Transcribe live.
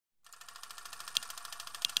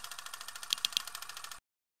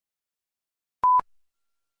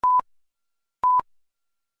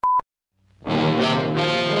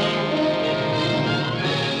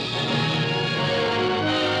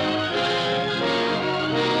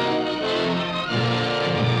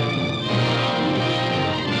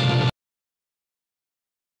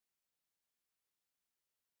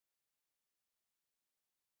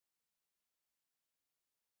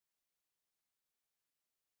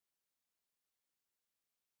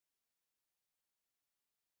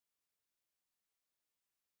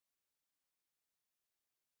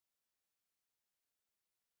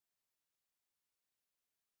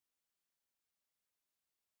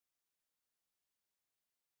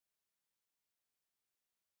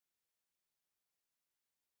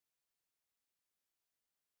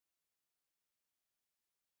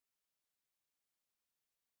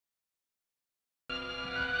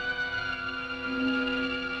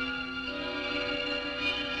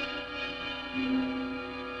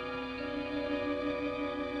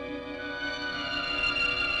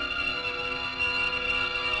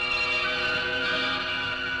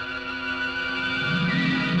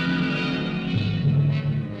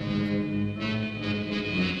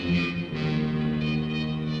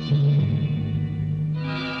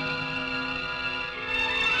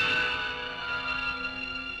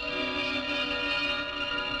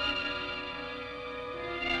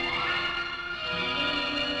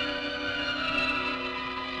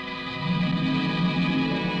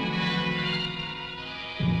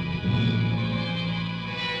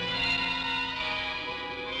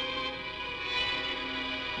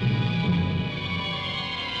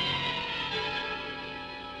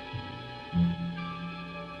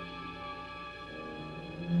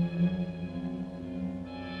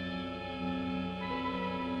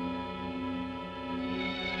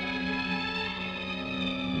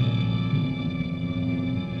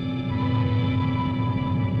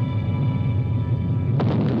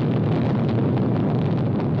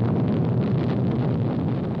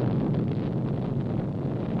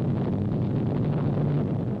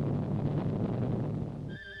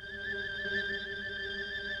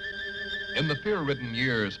In the fear-ridden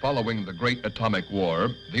years following the Great Atomic War,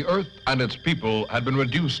 the Earth and its people had been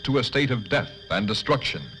reduced to a state of death and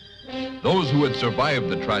destruction. Those who had survived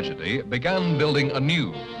the tragedy began building anew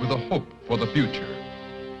with a hope for the future.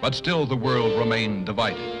 But still the world remained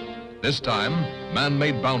divided. This time,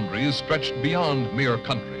 man-made boundaries stretched beyond mere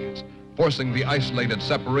countries, forcing the isolated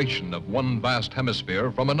separation of one vast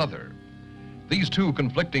hemisphere from another. These two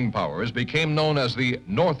conflicting powers became known as the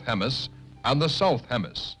North Hemis and the South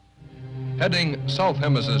Hemis. Heading South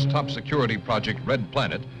Hemis's top security project, Red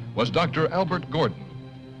Planet, was Dr. Albert Gordon.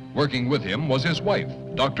 Working with him was his wife,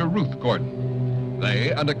 Dr. Ruth Gordon.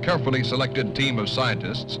 They and a carefully selected team of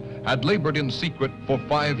scientists had labored in secret for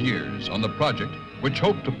 5 years on the project which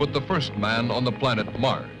hoped to put the first man on the planet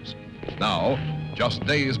Mars. Now, just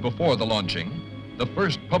days before the launching, the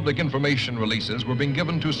first public information releases were being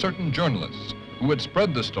given to certain journalists who would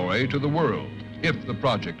spread the story to the world if the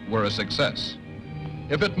project were a success.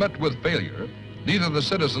 If it met with failure, neither the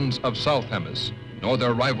citizens of South Hemis nor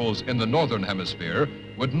their rivals in the Northern Hemisphere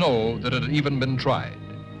would know that it had even been tried.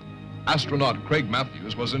 Astronaut Craig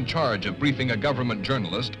Matthews was in charge of briefing a government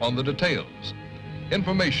journalist on the details.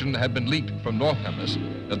 Information had been leaked from North Hemis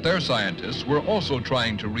that their scientists were also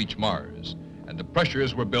trying to reach Mars, and the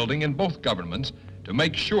pressures were building in both governments to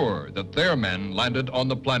make sure that their men landed on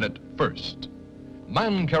the planet first.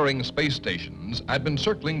 Man-carrying space stations had been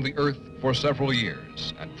circling the Earth for several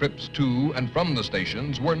years, and trips to and from the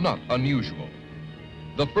stations were not unusual.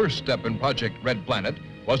 The first step in Project Red Planet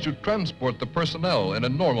was to transport the personnel in a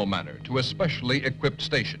normal manner to a specially equipped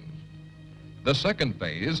station. The second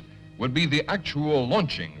phase would be the actual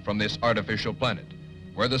launching from this artificial planet,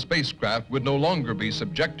 where the spacecraft would no longer be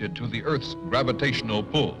subjected to the Earth's gravitational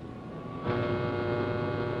pull.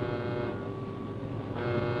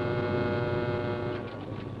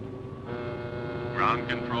 Ground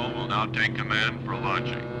control will now take command for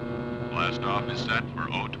launching. Blastoff is set for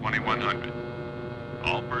 02100.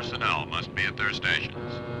 All personnel must be at their stations.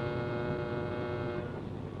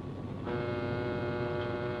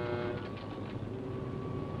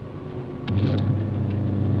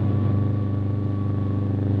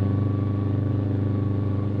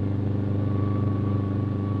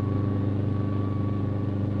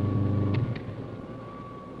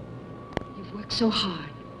 You've worked so hard.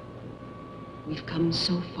 We've come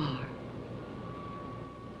so far.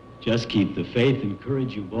 Just keep the faith and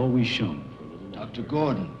courage you've always shown. Dr.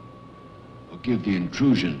 Gordon, forgive the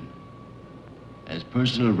intrusion. As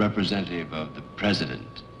personal representative of the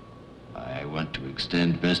President, I want to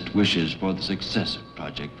extend best wishes for the success of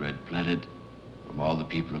Project Red Planet from all the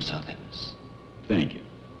people of South Hemis. Thank you.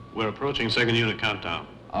 We're approaching second unit countdown.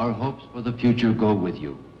 Our hopes for the future go with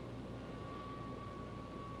you.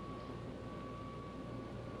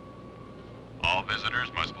 All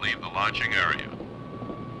visitors must leave the launching area.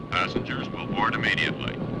 Passengers will board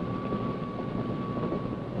immediately.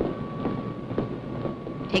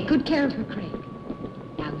 Take good care of her, Craig.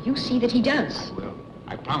 Now, you see that he does. I will.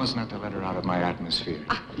 I promise not to let her out of my atmosphere.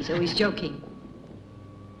 Ah, he's always joking.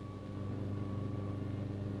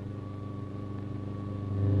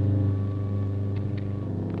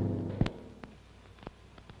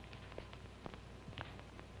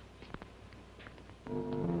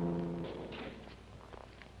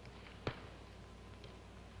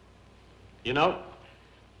 You know,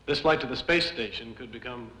 this flight to the space station could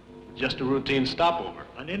become just a routine stopover.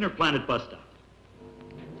 An interplanet bus stop.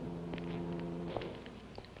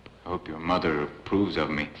 I hope your mother approves of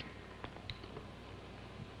me.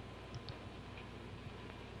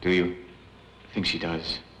 Do you? Think she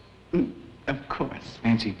does? Of course.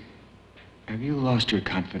 Nancy, have you lost your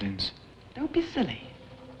confidence? Don't be silly.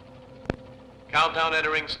 Countdown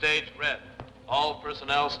entering stage red. All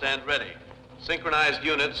personnel stand ready. Synchronized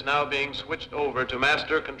units now being switched over to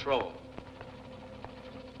master control.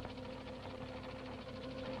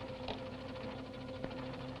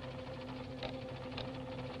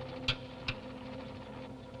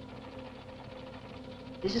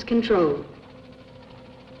 This is control.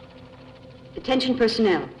 Attention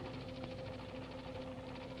personnel.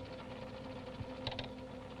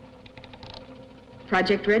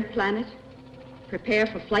 Project Red Planet, prepare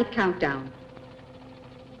for flight countdown.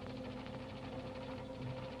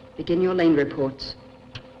 Begin your lane reports.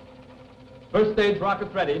 First stage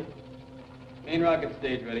rockets ready. Main rocket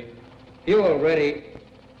stage ready. Fuel ready.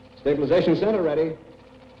 Stabilization center ready.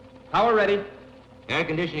 Power ready. Air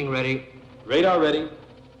conditioning ready. Radar ready.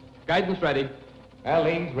 Guidance ready.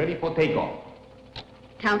 Airlanes ready for takeoff.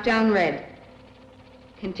 Countdown red.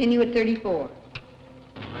 Continue at 34.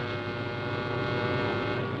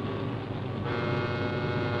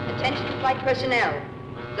 Attention flight personnel.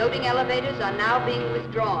 Loading elevators are now being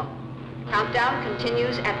withdrawn. Countdown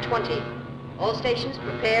continues at 20. All stations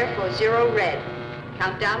prepare for 0 red.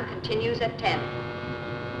 Countdown continues at 10.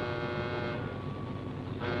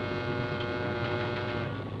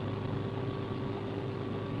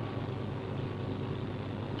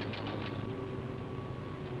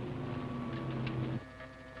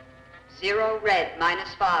 Zero red,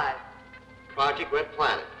 -5. Project Red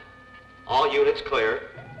Planet. All units clear.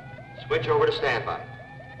 Switch over to standby.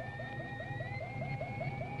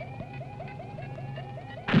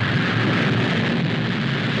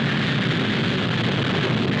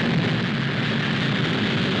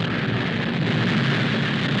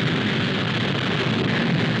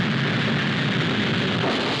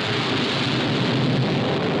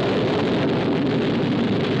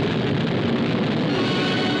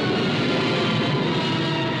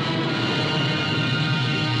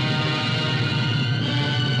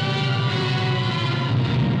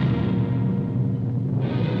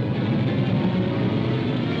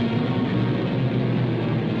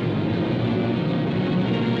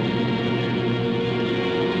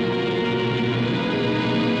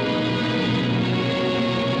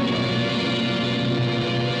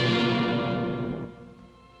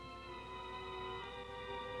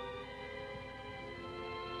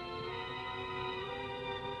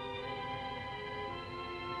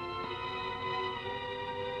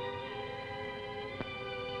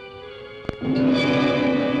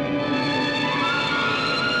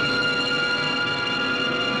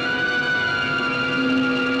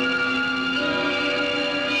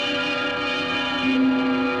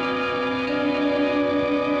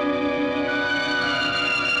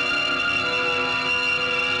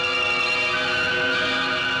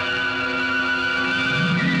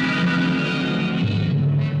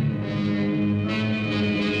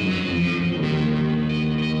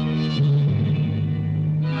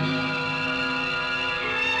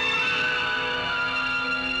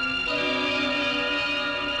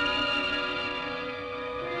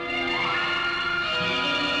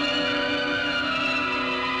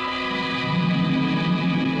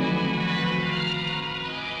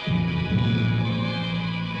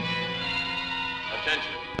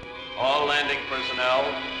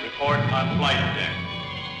 Report on flight deck.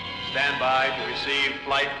 Stand by to receive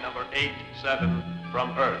flight number 87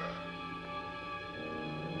 from Earth.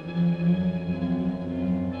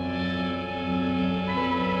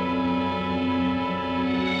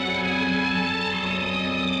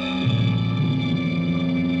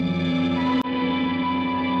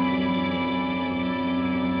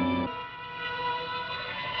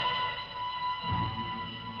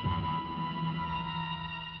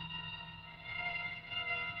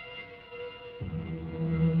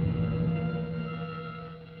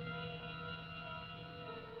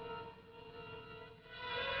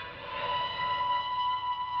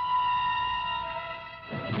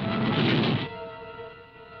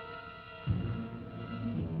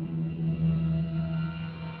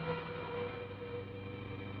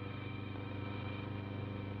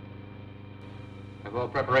 Have all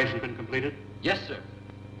preparations been completed? Yes, sir.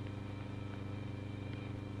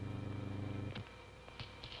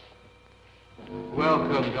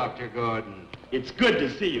 Welcome, Dr. Gordon. It's good to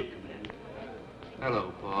see you, Commander.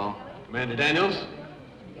 Hello, Paul. Commander Daniels?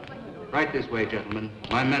 Right this way, gentlemen.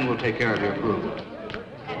 My men will take care of your crew.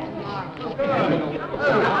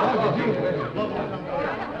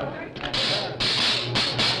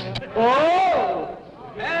 Oh!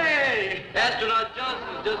 Hey! Astronaut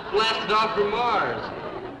Johnson just blasted off from Mars.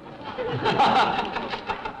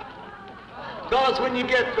 Call us when you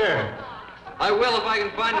get there. I will if I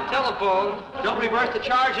can find a telephone. Don't reverse the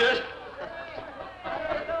charges.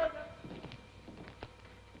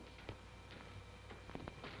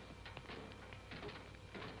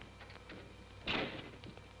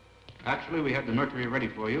 Actually, we have the Mercury ready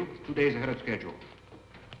for you, 2 days ahead of schedule.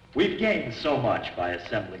 We've gained so much by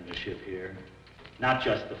assembling the ship here. Not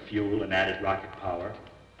just the fuel and added rocket power,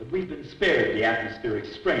 but we've been spared the atmospheric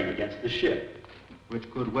strain against the ship. Which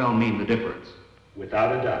could well mean the difference.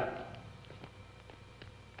 Without a doubt.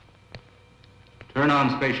 Turn on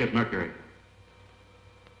Spaceship Mercury.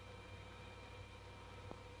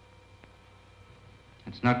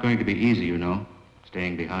 It's not going to be easy, you know,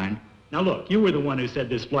 staying behind. Now look, you were the one who said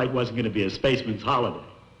this flight wasn't going to be a spaceman's holiday.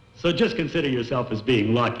 So just consider yourself as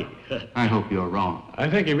being lucky. I hope you're wrong. I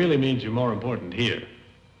think he really means you're more important here.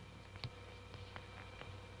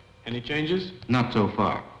 Any changes? Not so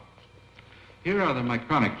far. Here are the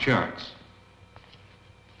micronic charts.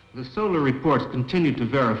 The solar reports continue to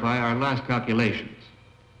verify our last calculations.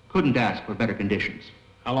 Couldn't ask for better conditions.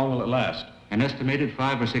 How long will it last? An estimated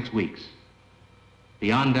 5 or 6 weeks.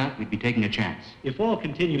 Beyond that, we'd be taking a chance. If all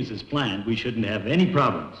continues as planned, we shouldn't have any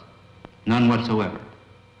problems. None whatsoever.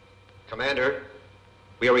 Commander,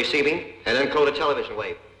 we are receiving an encoded television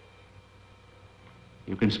wave.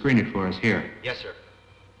 You can screen it for us here. Yes, sir.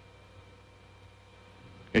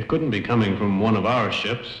 It couldn't be coming from one of our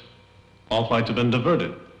ships. All flights have been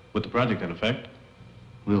diverted, with the project in effect.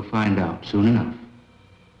 We'll find out soon enough.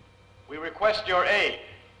 We request your aid.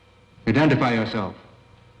 Identify yourself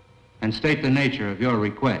and state the nature of your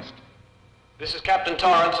request. This is Captain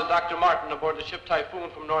Torrance and Dr. Martin aboard the ship Typhoon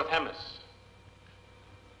from North Hemis.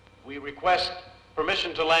 We request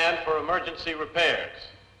permission to land for emergency repairs.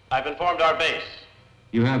 I've informed our base.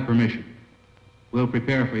 You have permission. We'll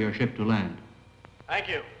prepare for your ship to land. Thank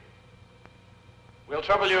you. We'll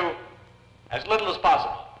trouble you as little as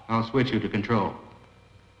possible. I'll switch you to control.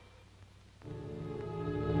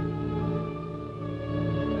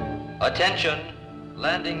 Attention,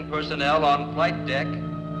 landing personnel on flight deck.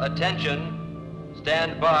 Attention,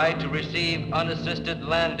 stand by to receive unassisted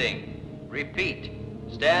landing. Repeat,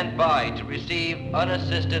 stand by to receive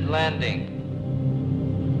unassisted landing.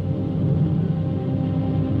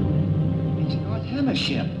 It's North Hemis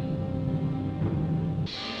ship.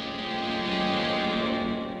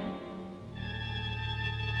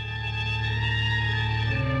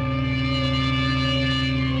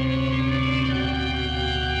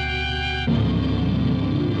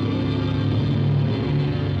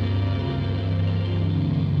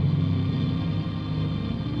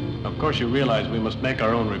 Of course, you realize we must make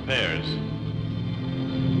our own repairs.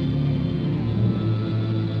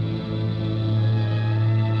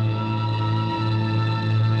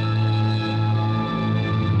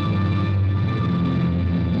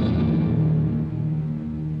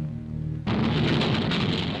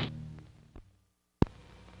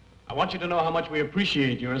 I want you to know how much we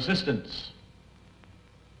appreciate your assistance.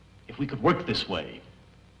 If we could work this way,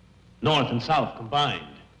 North and South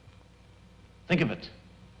combined, think of it.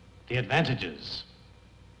 The advantages.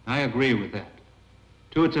 I agree with that.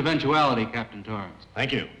 To its eventuality, Captain Torrance.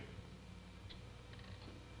 Thank you.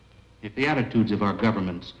 If the attitudes of our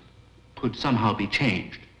governments could somehow be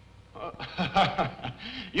changed.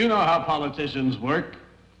 You know how politicians work.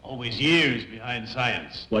 Always years behind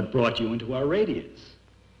science. What brought you into our radius?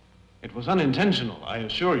 It was unintentional, I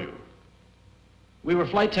assure you. We were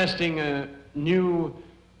flight testing a new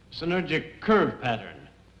synergic curve pattern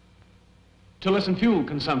to lessen fuel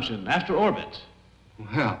consumption after orbit.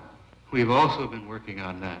 Well, we've also been working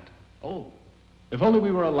on that. Oh, if only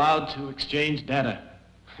we were allowed to exchange data.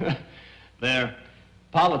 There,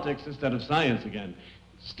 politics instead of science again.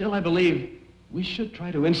 Still, I believe we should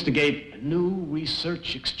try to instigate a new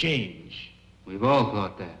research exchange. We've all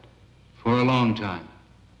thought that for a long time.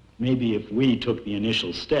 Maybe if we took the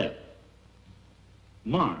initial step.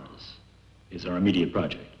 Mars is our immediate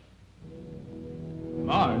project.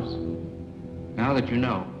 Mars? Now that you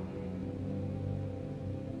know.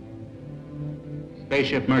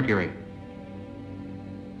 Spaceship Mercury.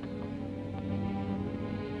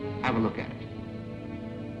 Have a look at it.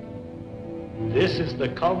 This is the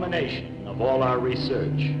culmination of all our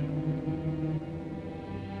research.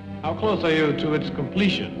 How close are you to its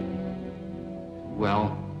completion?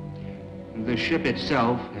 Well, the ship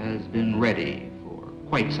itself has been ready for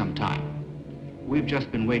quite some time. We've just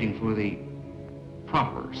been waiting for the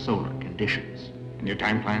proper solar conditions. And your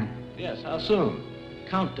time plan? Yes, how soon?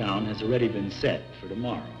 Countdown has already been set for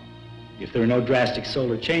tomorrow. If there are no drastic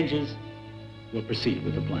solar changes, we'll proceed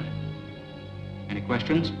with the plan. Any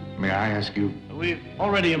questions? May I ask you? We've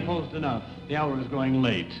already imposed enough. The hour is growing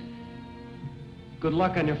late. Good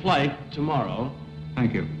luck on your flight tomorrow.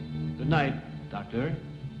 Thank you. Good night, Doctor.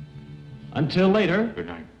 Until later. Good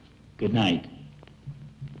night. Good night.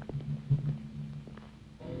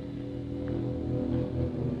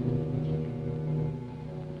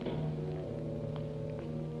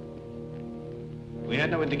 We had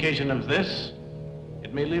no indication of this.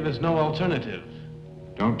 It may leave us no alternative.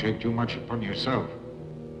 Don't take too much upon yourself.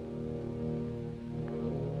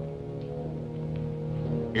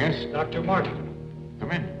 Yes? Dr. Martin.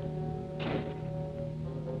 Come in.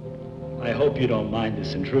 I hope you don't mind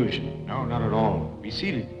this intrusion. No, not at all. Be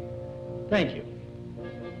seated. Thank you.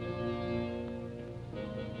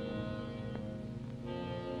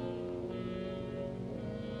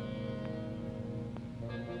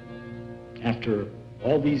 After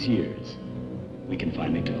all these years, we can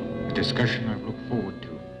finally talk. A discussion I've looked forward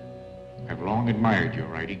to. I've long admired your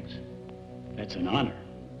writings. That's an honor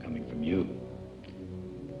coming from you.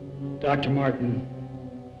 Dr. Martin,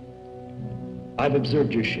 I've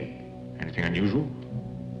observed your ship. Anything unusual?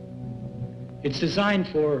 It's designed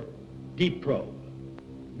for deep probe,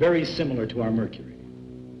 very similar to our Mercury.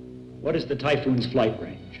 What is the Typhoon's flight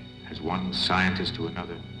range? As one scientist to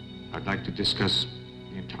another, I'd like to discuss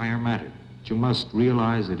the entire matter. But you must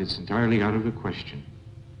realize that it's entirely out of the question.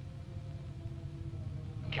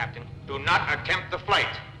 Captain, do not attempt the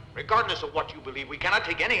flight. Regardless of what you believe, we cannot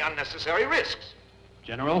take any unnecessary risks.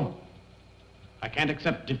 General, I can't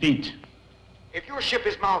accept defeat. If your ship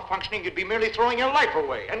is malfunctioning, you'd be merely throwing your life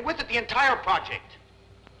away, and with it the entire project.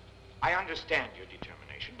 I understand your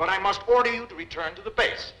determination, but I must order you to return to the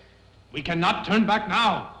base. We cannot turn back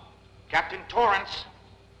now. Captain Torrance.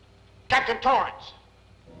 Captain Torrance.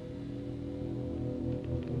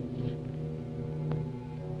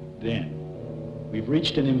 Then, we've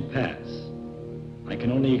reached an impasse. I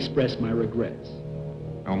can only express my regrets.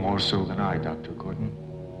 No more so than I, Dr. Gordon.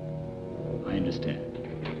 I understand.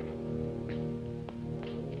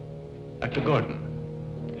 Dr.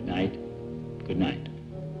 Gordon. Good night. Good night.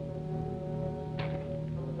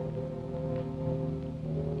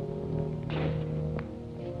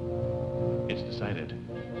 It's decided.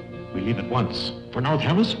 We leave at once. For North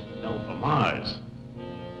Hemisphere? No, for Mars.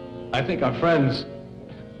 I think our friends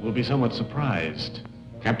will be somewhat surprised.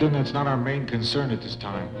 Captain, that's not our main concern at this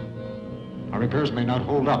time. Our repairs may not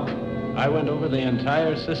hold up. I went over the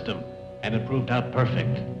entire system, and it proved out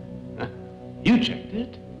perfect. You checked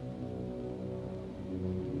it.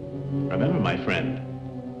 Remember, my friend,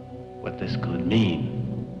 what this could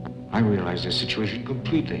mean. I realize the situation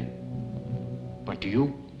completely. But do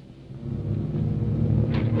you?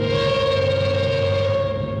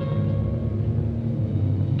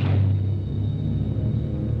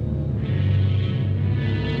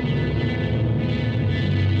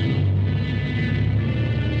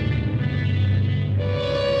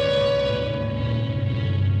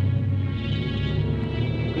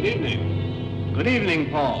 Good evening,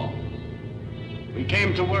 Paul. We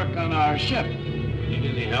came to work on our ship. Need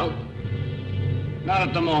any help? Not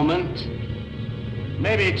at the moment.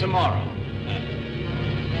 Maybe tomorrow.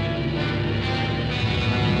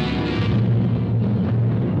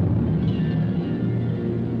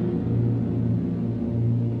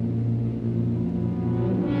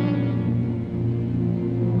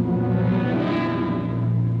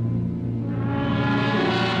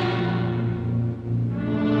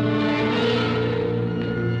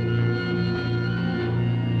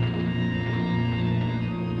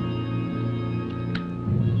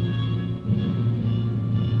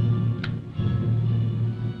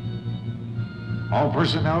 All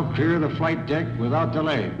personnel clear the flight deck without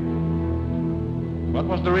delay. What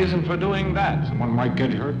was the reason for doing that? Someone might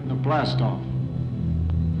get hurt in the blast-off.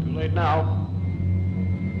 Too late now.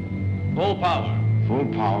 Full power. Full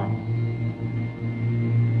power.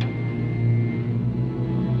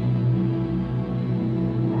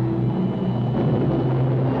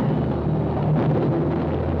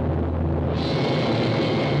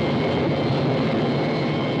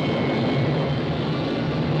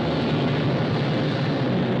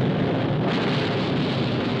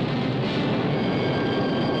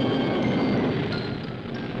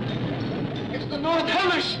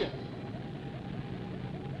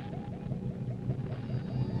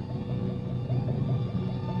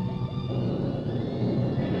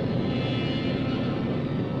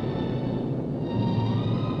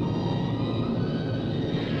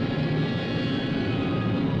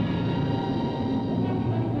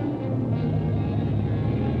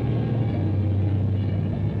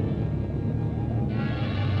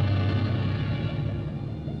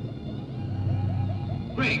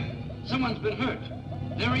 Someone's been hurt.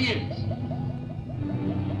 There he is.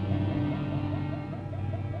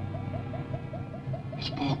 It's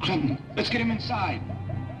Paul Clinton. Let's get him inside.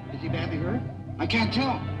 Is he badly hurt? I can't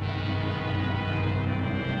tell.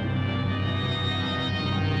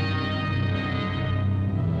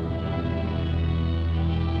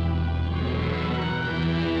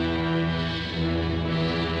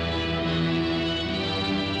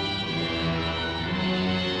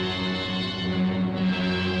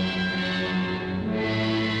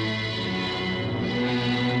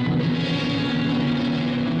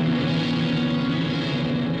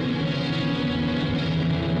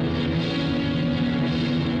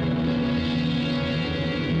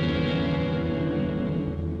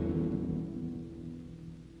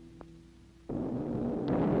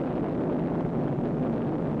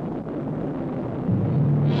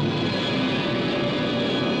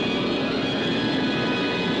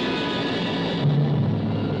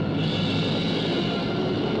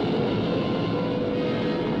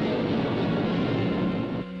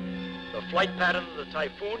 Flight pattern of the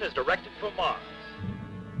Typhoon is directed for Mars.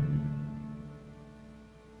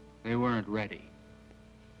 They weren't ready.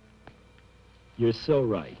 You're so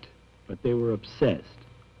right, but they were obsessed.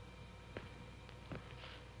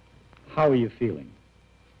 How are you feeling?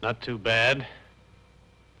 Not too bad.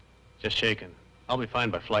 Just shaken. I'll be fine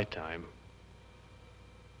by flight time.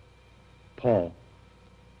 Paul.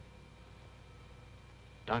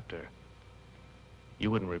 Doctor,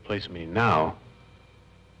 you wouldn't replace me now.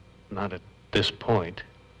 Not at this point.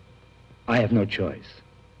 I have no choice.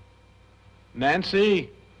 Nancy,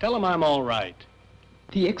 tell him I'm all right.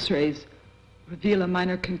 The X-rays reveal a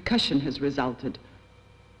minor concussion has resulted.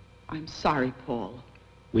 I'm sorry, Paul.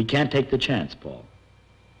 We can't take the chance, Paul.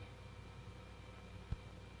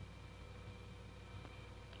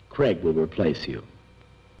 Craig will replace you.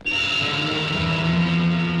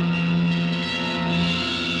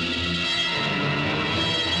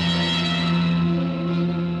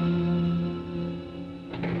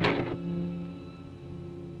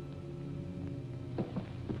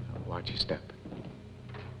 Watch your step.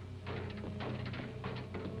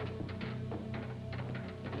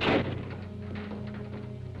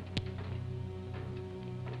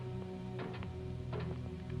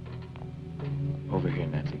 Over here,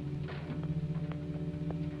 Nancy.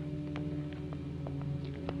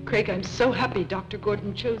 Craig, I'm so happy Dr.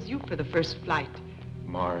 Gordon chose you for the first flight.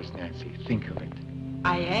 Mars, Nancy, think of it.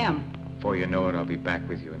 I am. Before you know it, I'll be back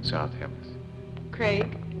with you in South Hellas.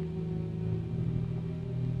 Craig.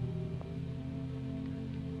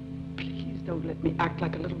 Please don't let me act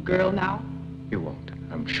like a little girl now. You won't,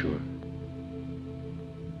 I'm sure.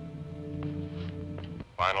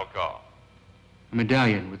 Final call. A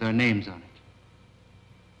medallion with our names on it.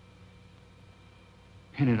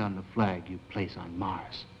 Pin it on the flag you place on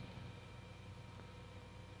Mars.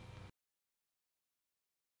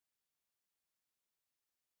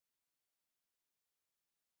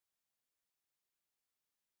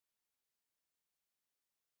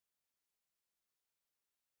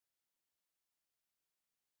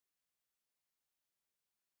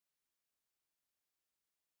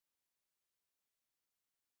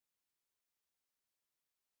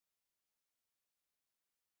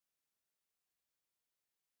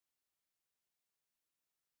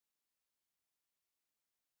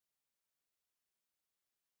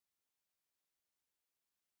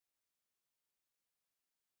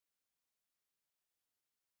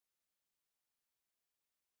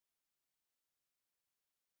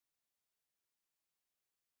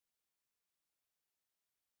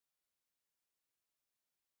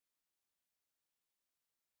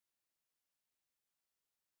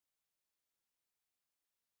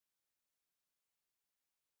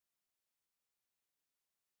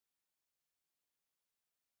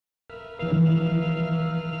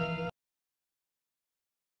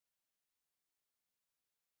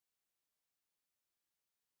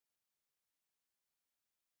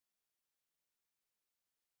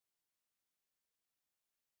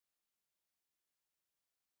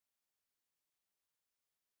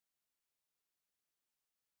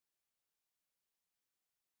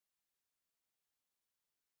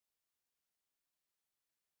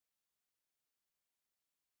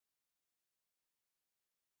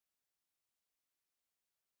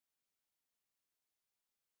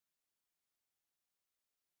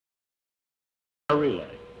 A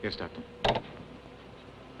relay. Yes, Doctor.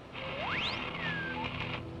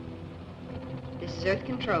 This is Earth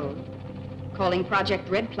Control, calling Project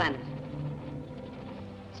Red Planet.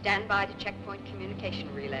 Stand by to checkpoint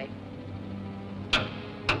communication relay.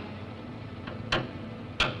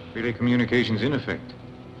 Relay communications in effect.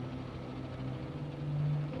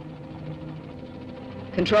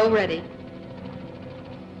 Control ready.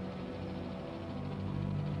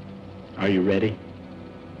 Are you ready?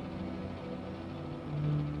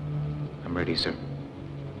 I'm ready, sir.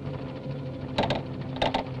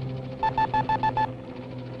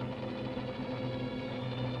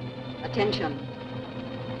 Attention.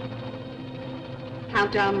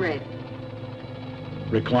 Countdown red.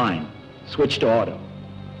 Recline. Switch to auto.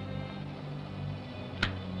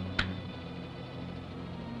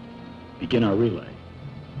 Begin our relay.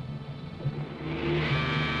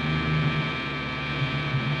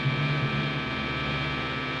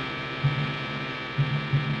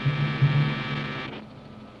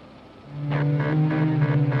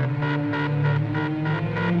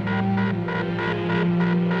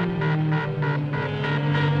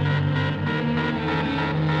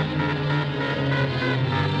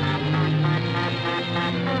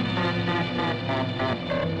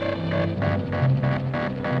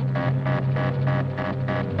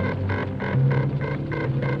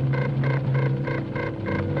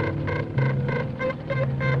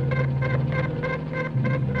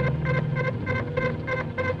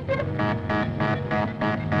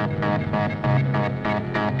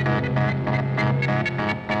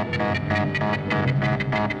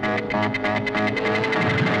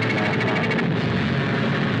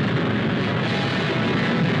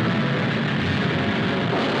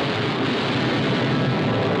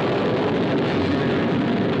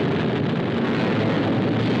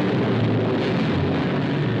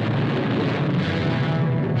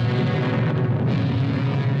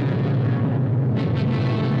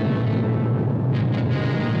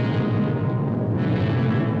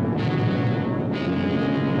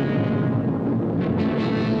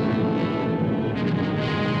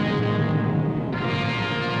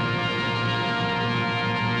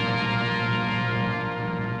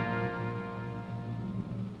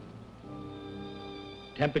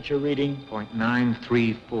 Temperature reading?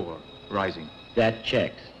 0.934, rising. That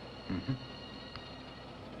checks. Mm-hmm.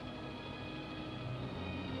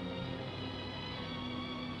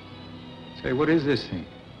 Say, what is this thing?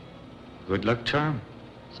 Good luck charm?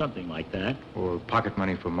 Something like that. Or pocket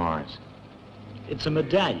money for Mars? It's a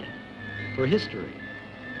medallion for history.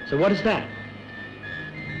 So what is that?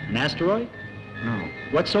 An asteroid? No.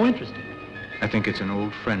 What's so interesting? I think it's an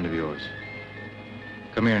old friend of yours.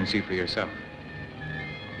 Come here and see for yourself.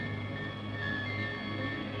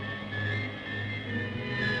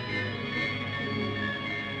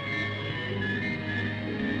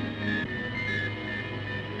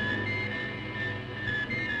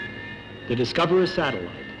 To discover a satellite.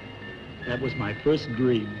 That was my first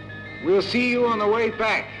dream. We'll see you on the way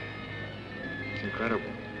back. It's incredible.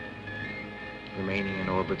 Remaining in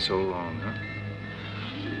orbit so long, huh?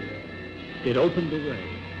 It opened the way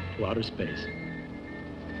to outer space.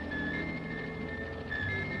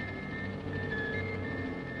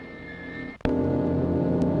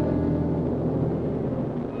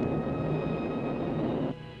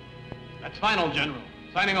 That's final, General.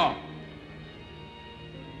 Signing off.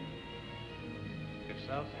 If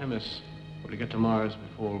South Hemis were to get to Mars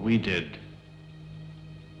before we did,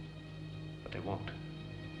 but they won't.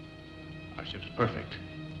 Our ship's perfect.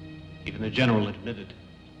 Even the General admitted.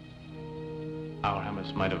 Our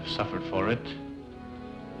Hemis might have suffered for it.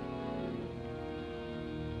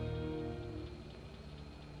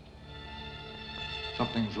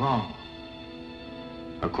 Something's wrong.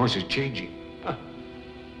 Our course is changing.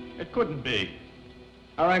 It couldn't be.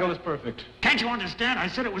 Our angle is perfect. Can't you understand? I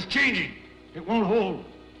said it was changing. It won't hold.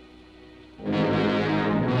 You're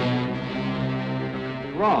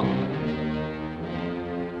wrong.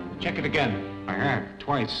 Check it again. I have,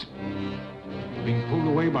 twice. We're being pulled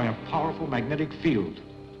away by a powerful magnetic field.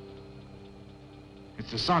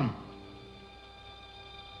 It's the sun.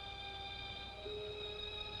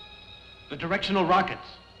 The directional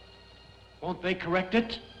rockets. Won't they correct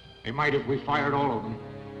it? They might if we fired all of them.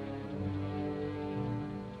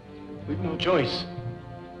 We've no choice.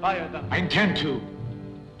 Fire them. I intend to.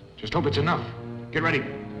 Just hope it's enough. Get ready.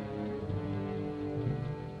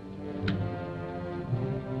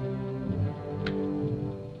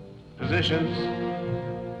 Positions.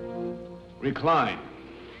 Recline.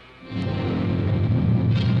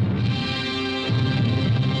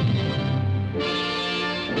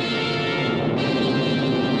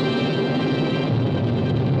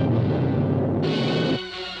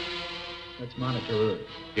 Let's monitor Earth.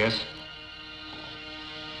 Yes?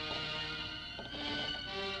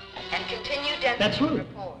 And continue density That's right.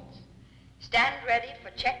 reports. Stand ready for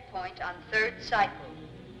checkpoint on third cycle.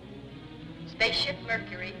 Spaceship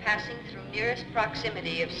Mercury passing through nearest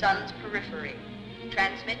proximity of Sun's periphery.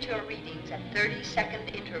 Transmit your readings at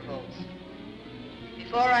 30-second intervals.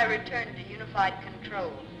 Before I return to unified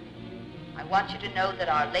control, I want you to know that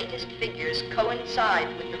our latest figures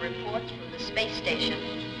coincide with the reports from the space station,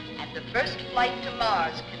 and the first flight to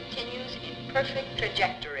Mars continues in perfect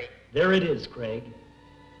trajectory. There it is, Craig.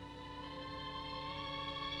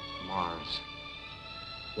 Mars.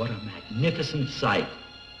 What a magnificent sight.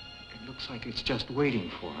 It looks like it's just waiting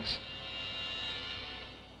for us.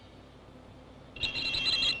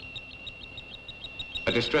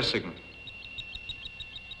 A distress signal.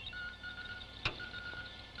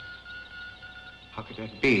 How could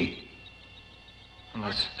that be?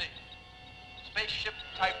 Unless... Emergency. Spaceship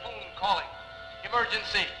Typhoon calling.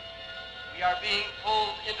 Emergency. We are being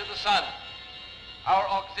pulled into the sun. Our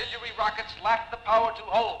auxiliary rockets lack the power to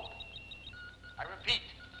hold. I repeat,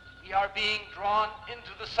 we are being drawn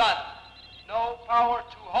into the sun. No power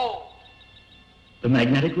to hold. The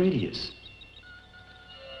magnetic radius.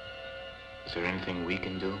 Is there anything we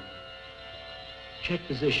can do? Check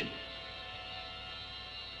position.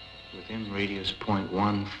 Within radius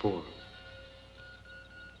 0.14.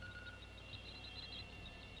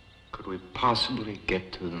 Could we possibly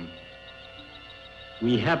get to them?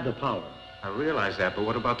 We have the power. I realize that, but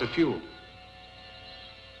what about the fuel?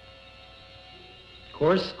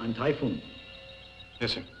 Course on Typhoon.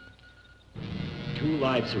 Yes, sir. 2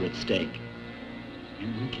 lives are at stake,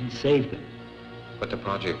 and we can save them. But the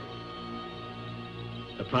project?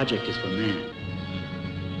 The project is for man.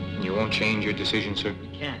 And you won't change your decision, sir? We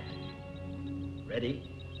can't. Ready?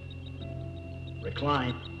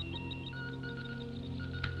 Recline.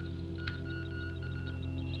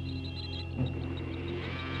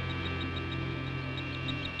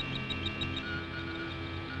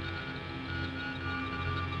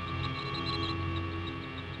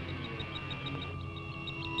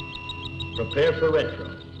 Prepare for retro.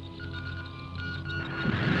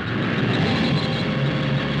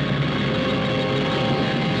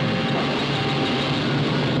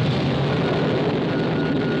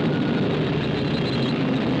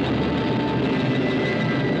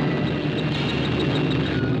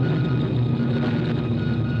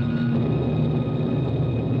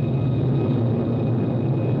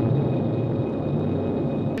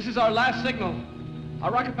 is our last signal.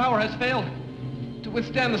 Our rocket power has failed to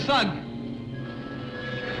withstand the sun.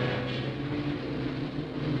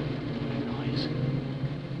 Noise.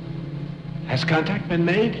 Has contact been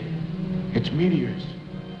made? It's meteors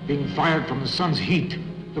being fired from the sun's heat.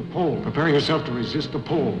 The pole. Prepare yourself to resist the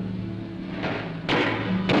pole.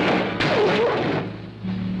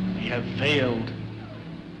 We have failed.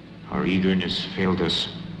 Our eagerness failed us.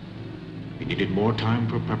 We needed more time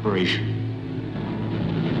for preparation.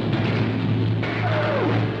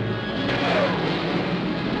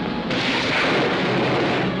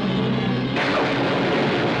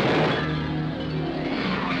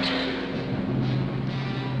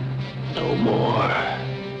 No more.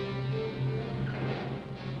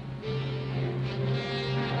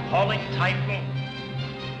 Calling Typhoon.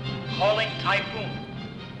 Calling Typhoon.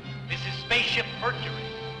 This is Spaceship Mercury.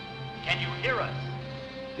 Can you hear us?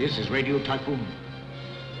 This is Radio Typhoon.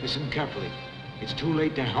 Listen carefully. It's too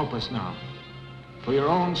late to help us now. For your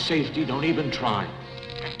own safety, don't even try.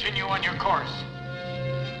 Continue on your course.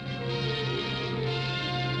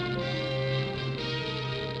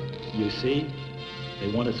 You see,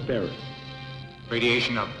 they want to spare us.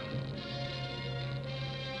 Radiation up.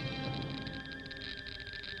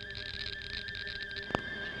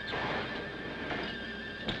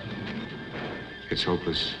 It's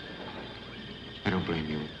hopeless. I don't blame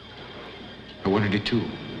you. I wanted it too.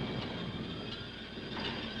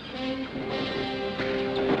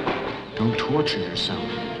 Don't torture yourself.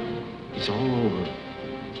 It's all over.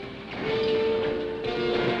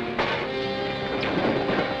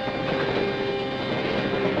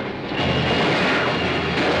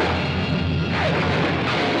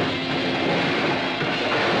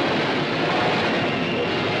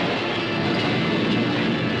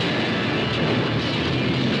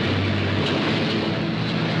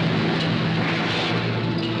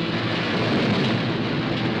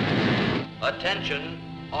 Attention,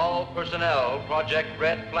 all personnel, Project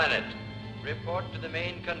Red Planet. Report to the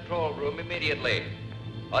main control room immediately.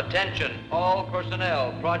 Attention, all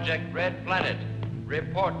personnel, Project Red Planet.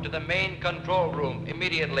 Report to the main control room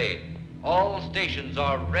immediately. All stations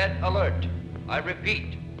are red alert. I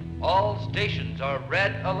repeat, all stations are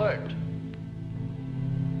red alert.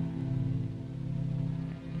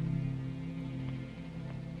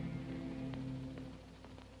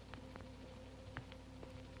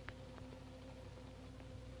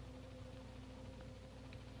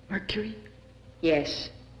 Mercury? Yes.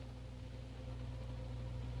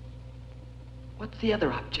 What's the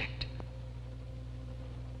other object?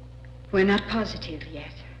 We're not positive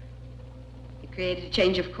yet. It created a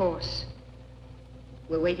change of course.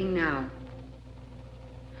 We're waiting now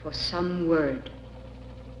for some word.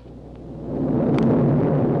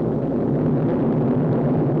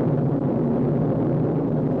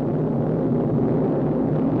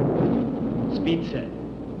 Speed set.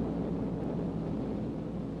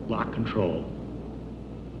 Lock control.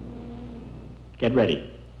 Get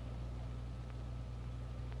ready.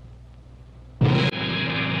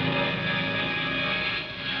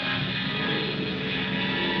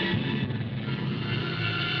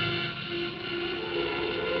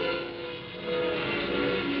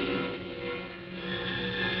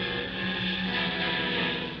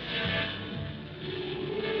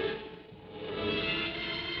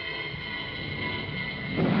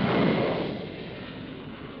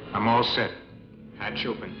 I'm all set. Hatch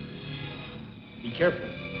open. Be careful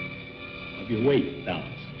of your weight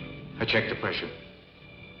balance. I checked the pressure.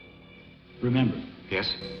 Remember,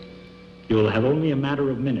 Yes? you will have only a matter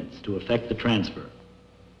of minutes to effect the transfer.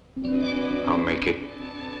 I'll make it.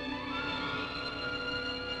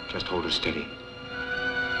 Just hold her steady.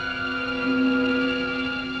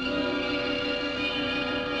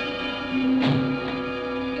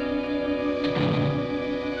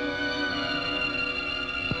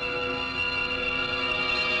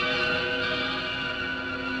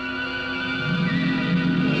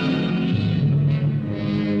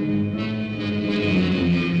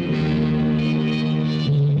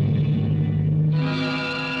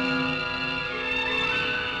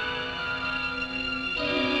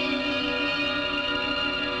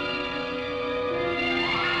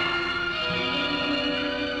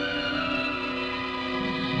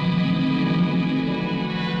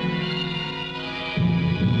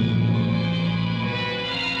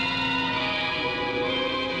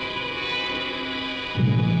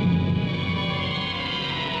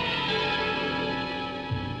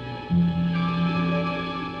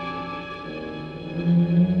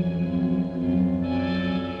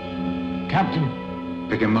 Captain!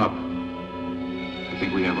 Pick him up. I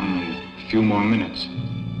think we have only a few more minutes.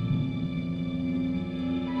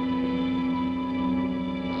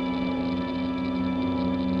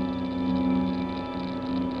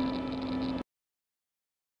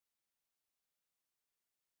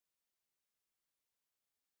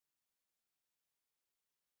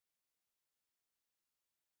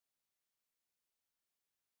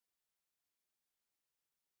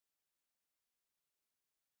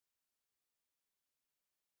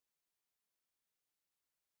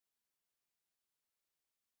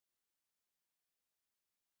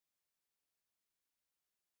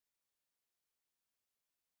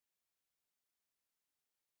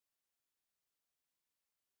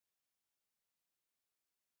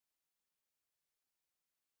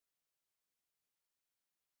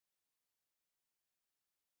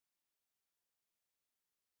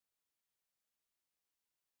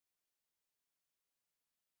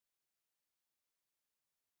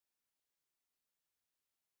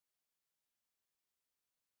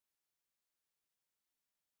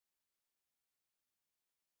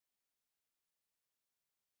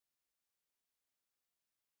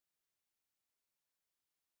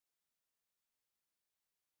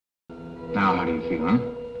 Now, how do you feel, huh?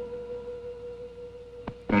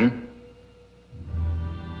 Better?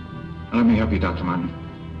 Well, let me help you, Dr. Martin.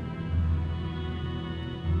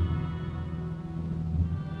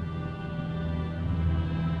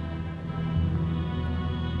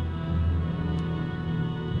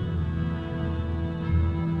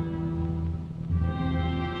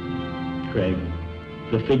 Craig,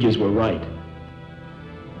 the figures were right.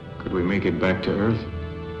 Could we make it back to Earth?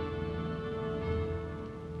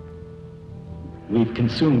 We've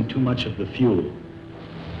consumed too much of the fuel.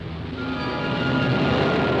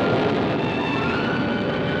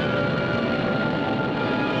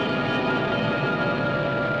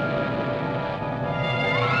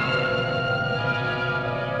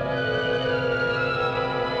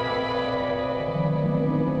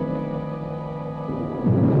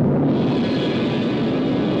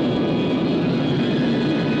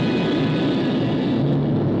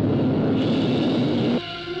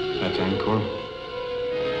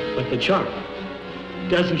 The chart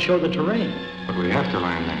doesn't show the terrain. But we have to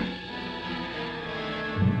land there.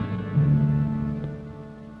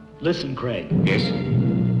 Listen, Craig. Yes?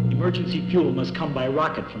 Emergency fuel must come by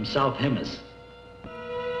rocket from South Hemis.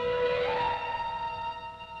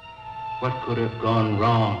 What could have gone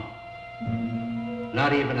wrong?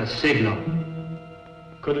 Not even a signal.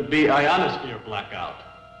 Could it be ionosphere blackout?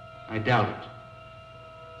 I doubt it.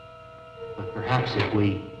 But perhaps if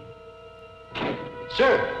we...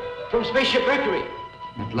 Sir, from Spaceship Mercury.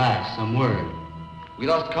 At last, some word. We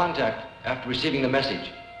lost contact after receiving the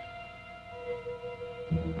message.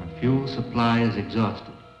 Our fuel supply is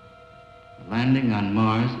exhausted. Landing on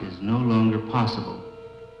Mars is no longer possible.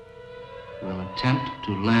 We'll attempt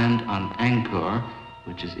to land on Angkor,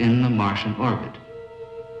 which is in the Martian orbit.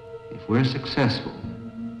 If we're successful,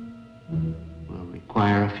 we'll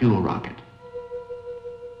require a fuel rocket.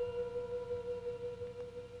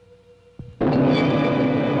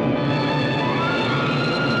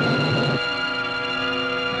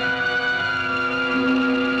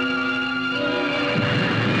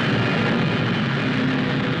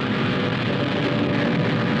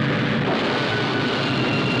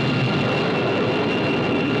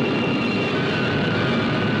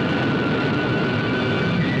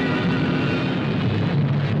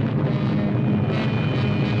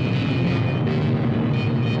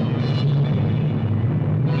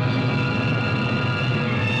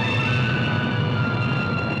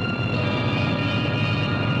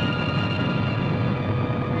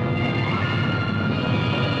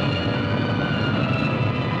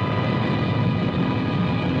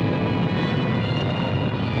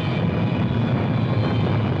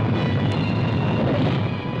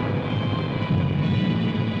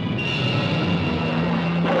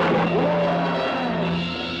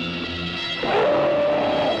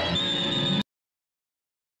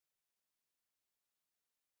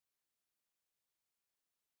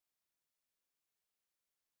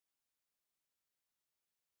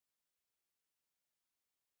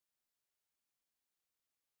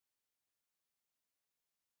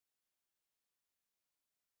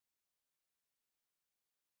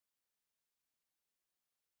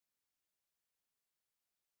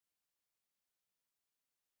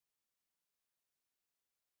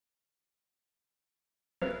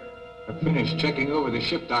 I've finished checking over the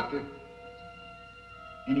ship, Doctor.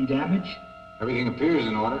 Any damage? Everything appears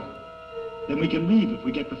in order. Then we can leave if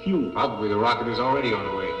we get the fuel. Probably the rocket is already on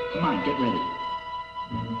the way. Come on, get ready.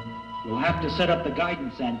 We'll have to set up the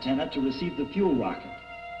guidance antenna to receive the fuel rocket.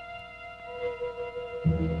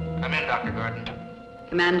 Come in, Dr. Gordon.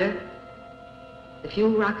 Commander, the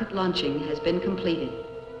fuel rocket launching has been completed.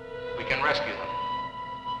 We can rescue them.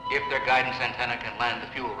 If their guidance antenna can land the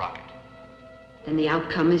fuel rocket. Then the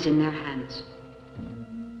outcome is in their hands.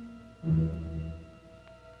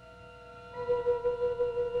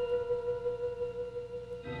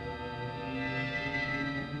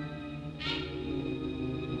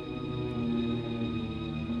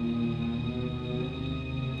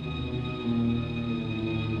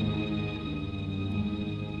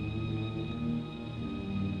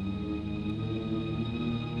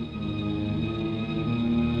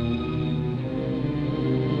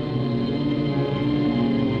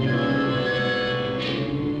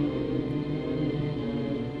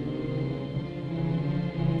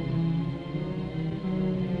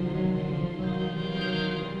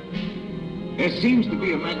 There seems to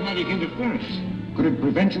be a magnetic interference. Could it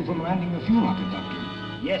prevent you from landing the fuel rocket,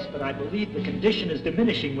 Doctor? Yes, but I believe the condition is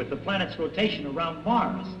diminishing with the planet's rotation around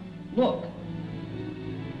Mars. Look.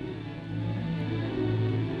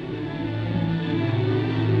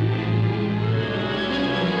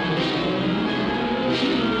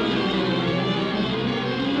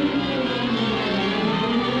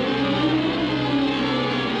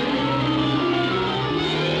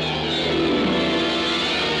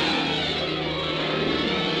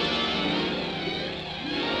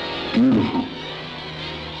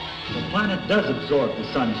 does absorb the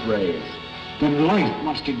sun's rays. Then life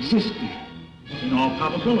must exist there. In all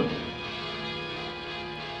probability.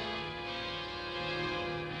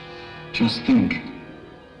 Just think.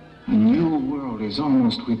 A new world is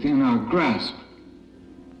almost within our grasp.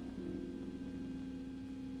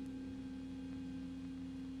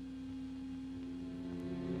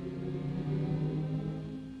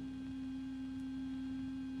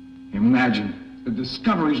 Imagine the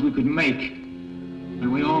discoveries we could make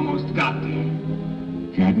when we almost got there.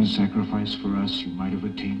 If you hadn't sacrificed for us, you might have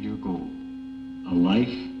attained your goal. A life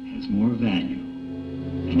has more value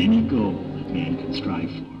than any goal that man can strive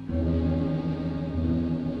for.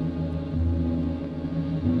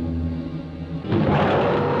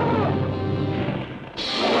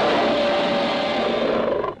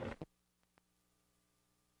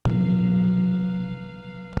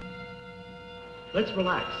 Let's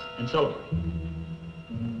relax and celebrate.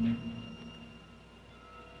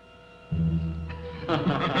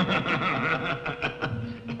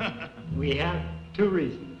 We have two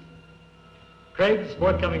reasons. Craig's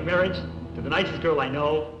forthcoming marriage to the nicest girl I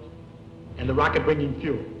know, and the rocket bringing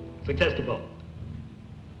fuel. Success to both.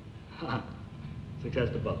 Success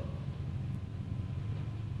to both.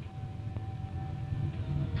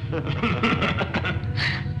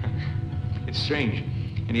 It's strange.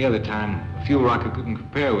 Any other time, a fuel rocket couldn't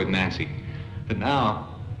compare with Nancy. But now,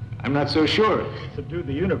 I'm not so sure. Subdue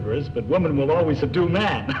the universe, but woman will always subdue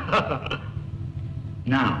man.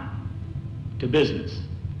 Now, to business.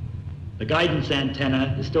 The guidance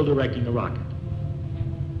antenna is still directing the rocket.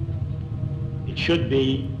 It should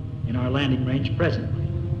be in our landing range presently.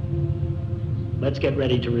 Let's get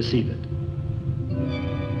ready to receive it.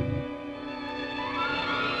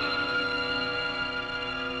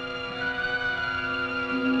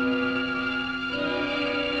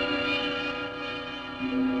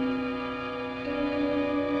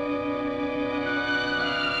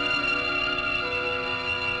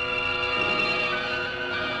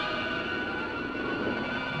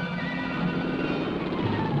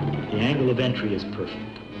 Of entry is perfect.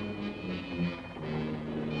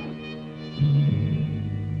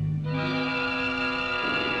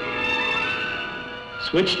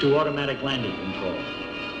 Switch to automatic landing control.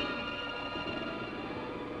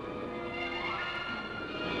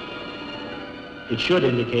 It should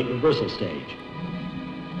indicate reversal stage.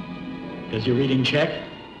 Does your reading check?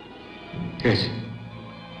 Yes.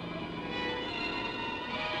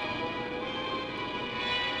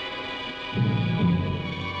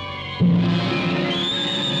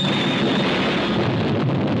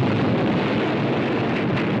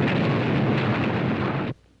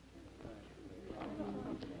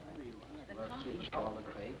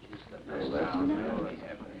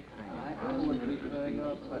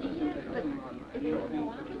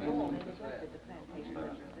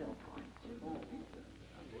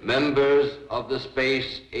 Members of the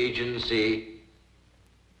Space Agency,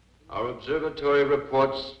 our observatory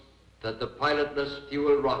reports that the pilotless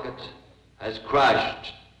fuel rocket has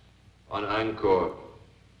crashed on Angkor.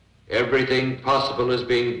 Everything possible is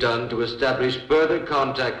being done to establish further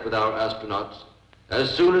contact with our astronauts. As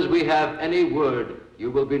soon as we have any word,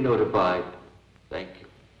 you will be notified. Thank you.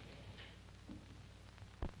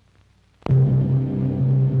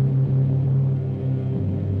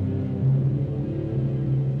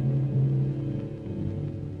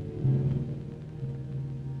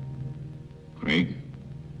 Craig,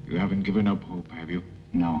 you haven't given up hope, have you?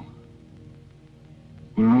 No.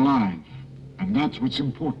 We're alive, and that's what's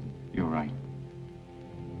important. You're right.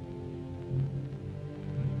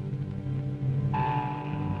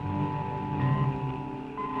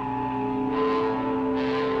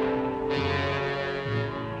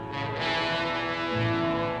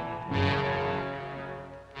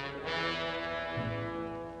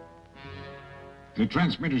 The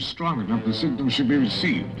transmitter's strong enough, the signal should be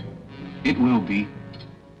received. It will be.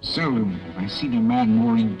 Seldom have I seen a man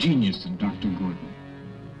more ingenious than Dr. Gordon.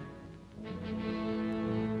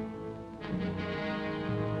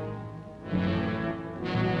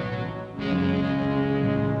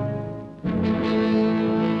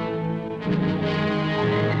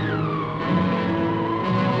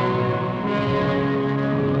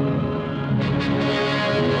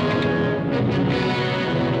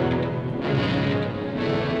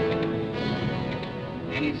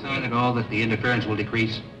 That the interference will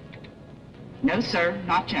decrease? No, sir,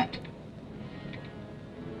 not yet.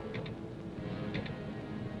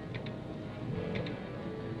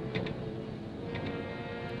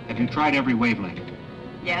 Have you tried every wavelength?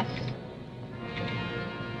 Yes.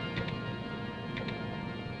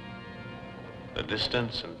 The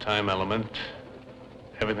distance and time element,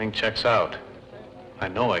 everything checks out. I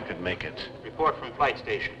know I could make it. report from flight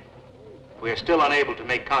station. We are still unable to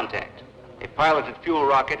make contact. A piloted fuel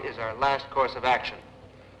rocket is our last course of action.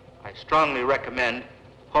 I strongly recommend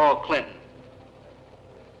Paul Clinton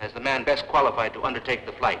as the man best qualified to undertake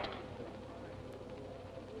the flight.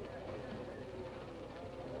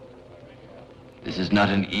 This is not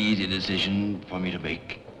an easy decision for me to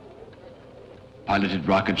make. Piloted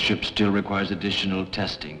rocket ship still requires additional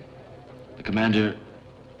testing. The commander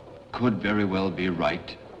could very well be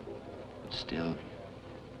right, but still.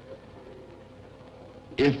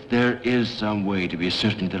 If there is some way to be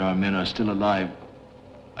certain that our men are still alive,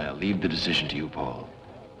 I'll leave the decision to you, Paul.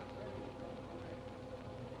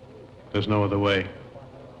 There's no other way.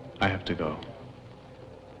 I have to go.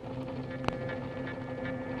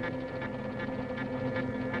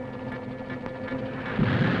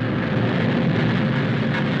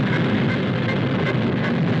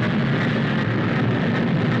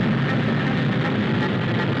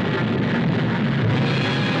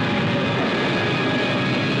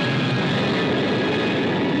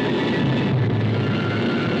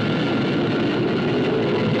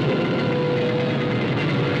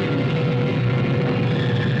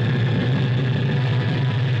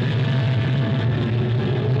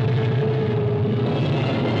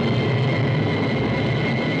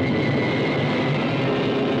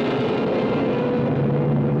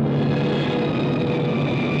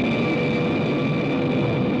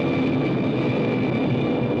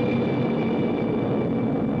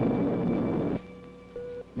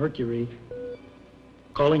 Mercury.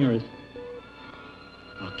 Calling Earth.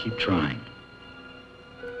 I'll keep trying.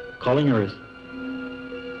 Calling Earth.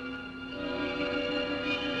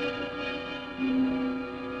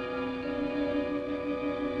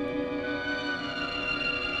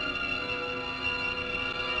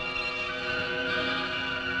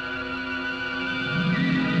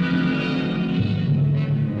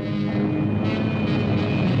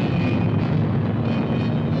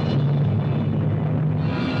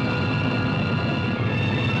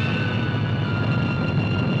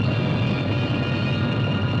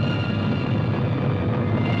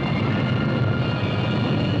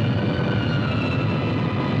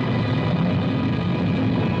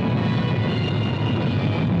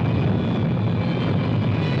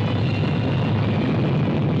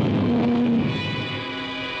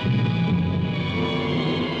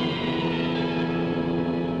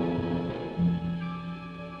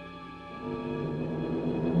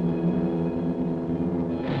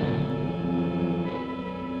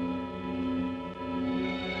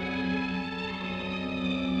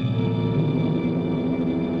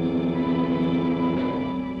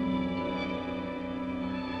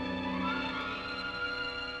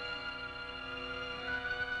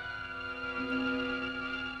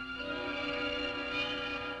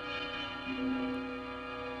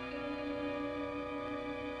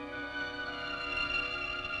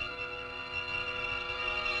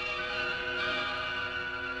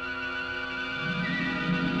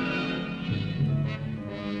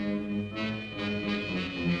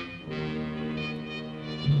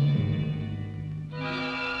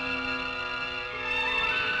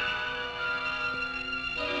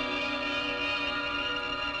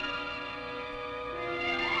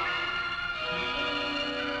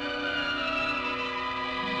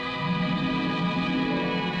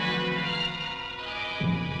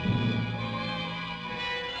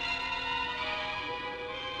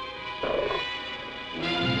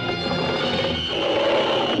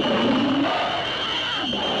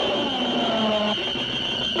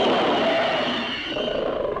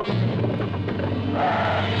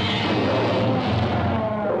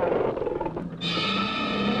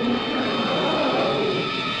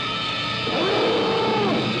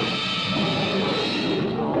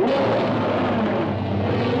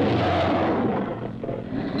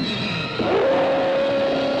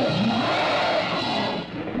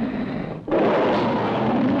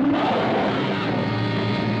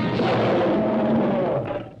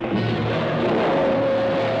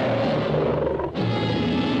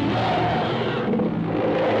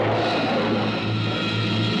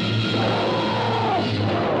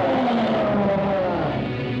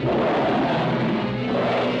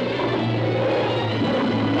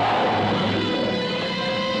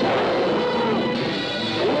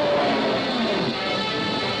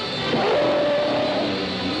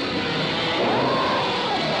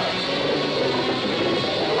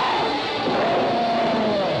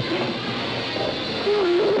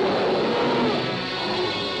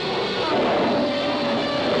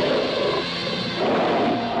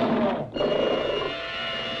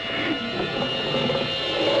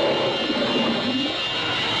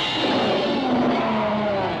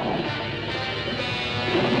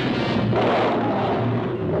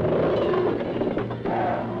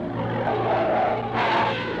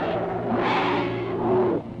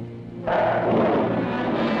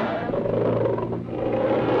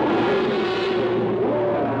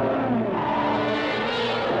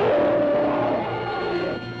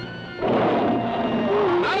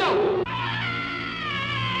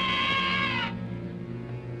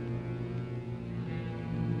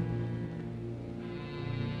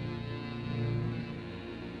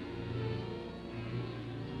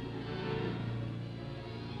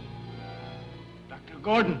 Dr.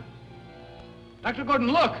 Gordon! Dr. Gordon,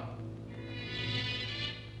 look!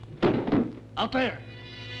 Out there!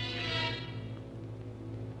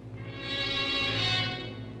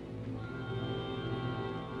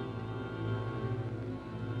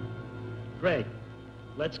 Craig,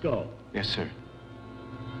 let's go. Yes, sir.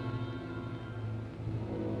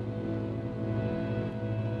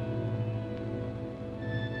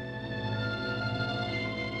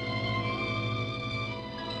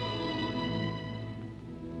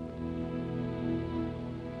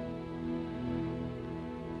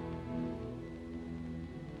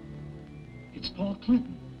 It's Paul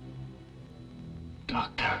Clinton.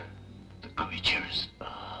 Doctor, the creatures.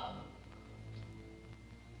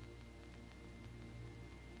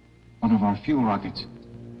 One of our fuel rockets.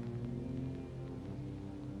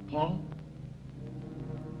 Paul?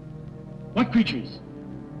 What creatures?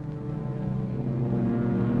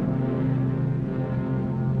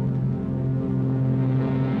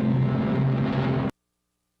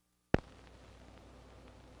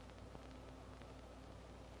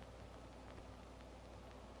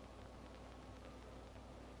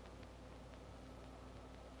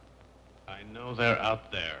 I know they're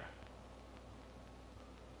out there.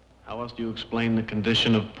 How else do you explain the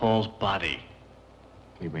condition of Paul's body?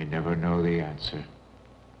 We may never know the answer.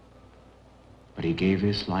 But he gave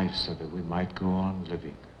his life so that we might go on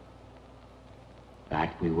living.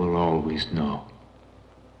 That we will always know.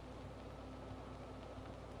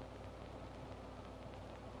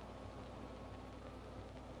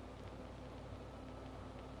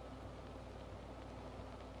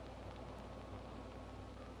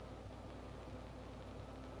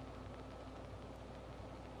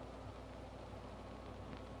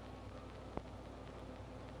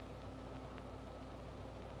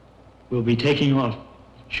 We'll be taking off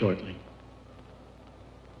shortly.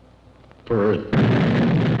 For Earth.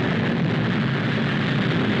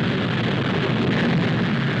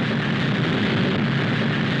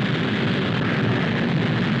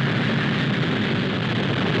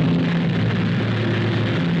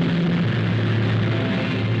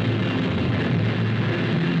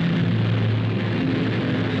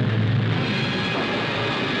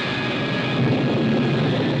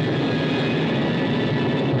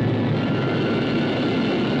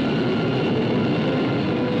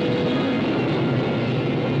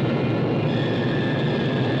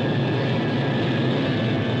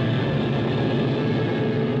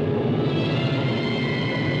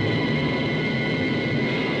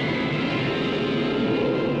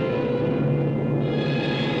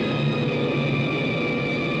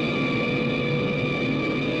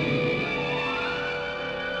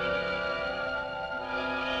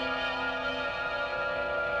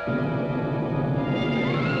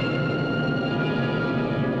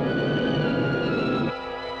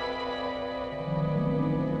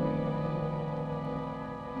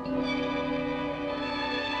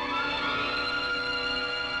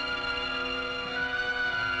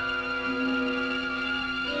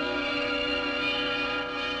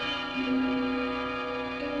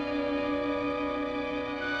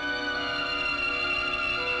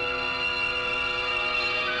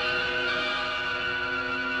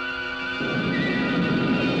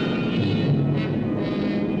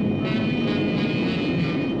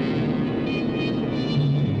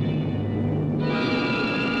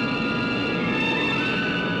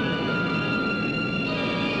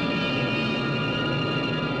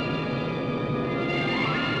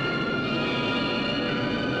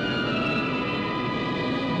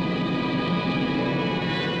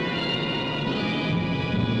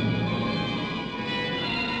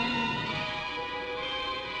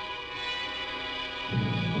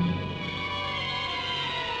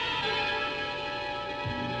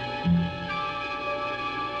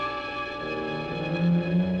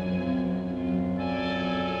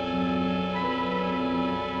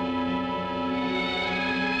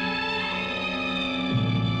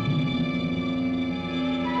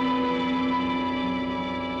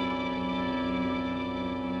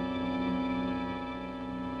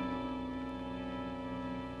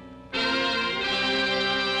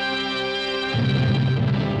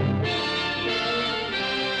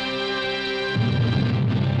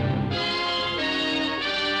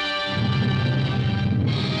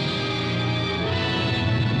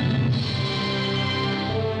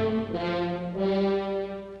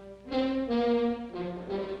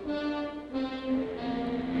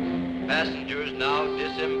 Passengers now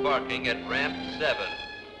disembarking at ramp 7.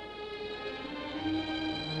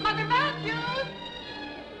 Mother Matthews!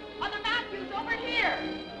 Mother Matthews, over here!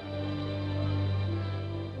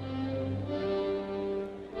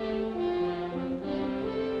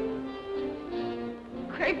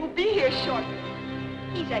 Craig will be here shortly.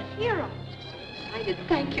 He's a hero. I'm just so excited.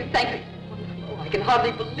 Thank you, thank you. Wonderful. Oh, I can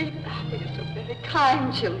hardly believe it. Oh, you're so very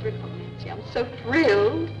kind, children. Oh, Nancy, I'm so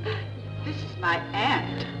thrilled. This is my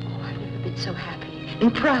aunt. Oh, I've never been so happy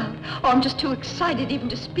and proud. Oh, I'm just too excited even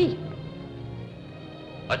to speak.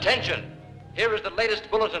 Attention! Here is the latest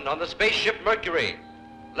bulletin on the spaceship Mercury.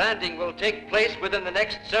 Landing will take place within the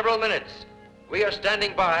next several minutes. We are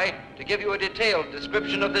standing by to give you a detailed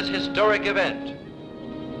description of this historic event.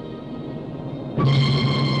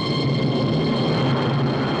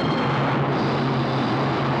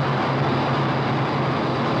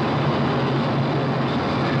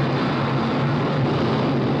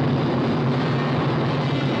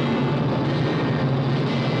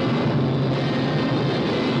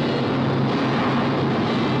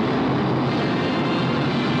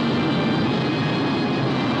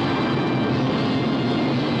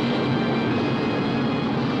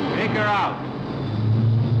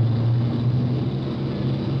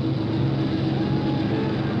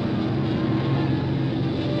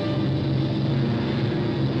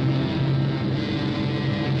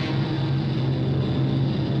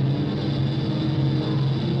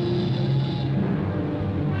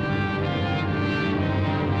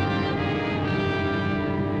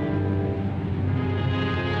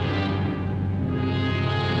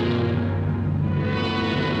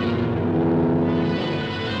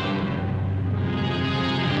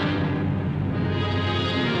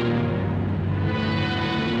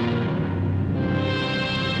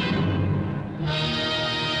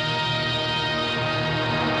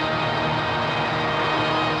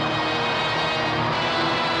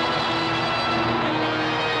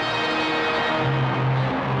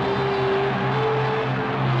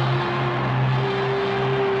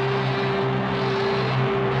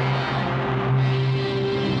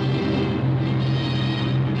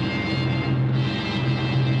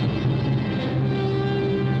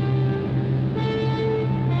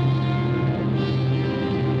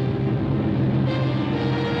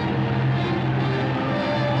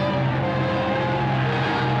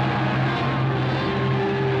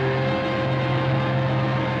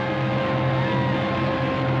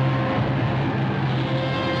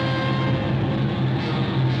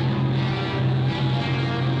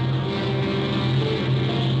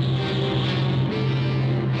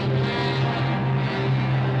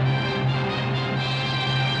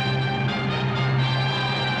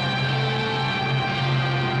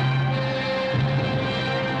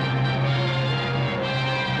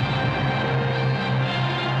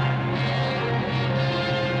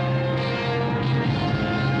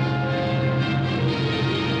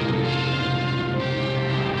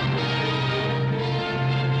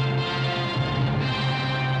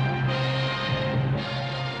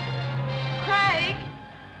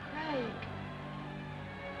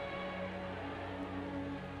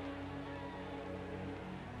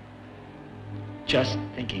 Just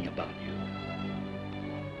thinking about you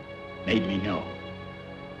made me know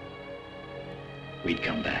we'd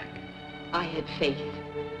come back. I had faith.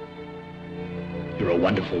 You're a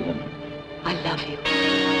wonderful woman. I love you.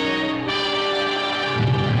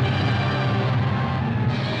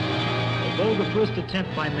 Although the first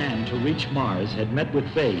attempt by man to reach Mars had met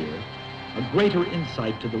with failure, a greater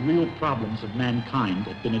insight to the real problems of mankind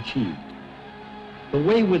had been achieved. The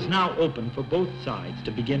way was now open for both sides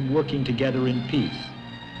to begin working together in peace.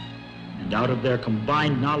 And out of their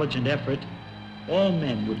combined knowledge and effort, all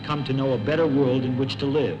men would come to know a better world in which to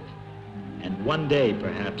live. And one day,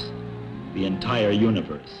 perhaps, the entire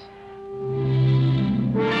universe.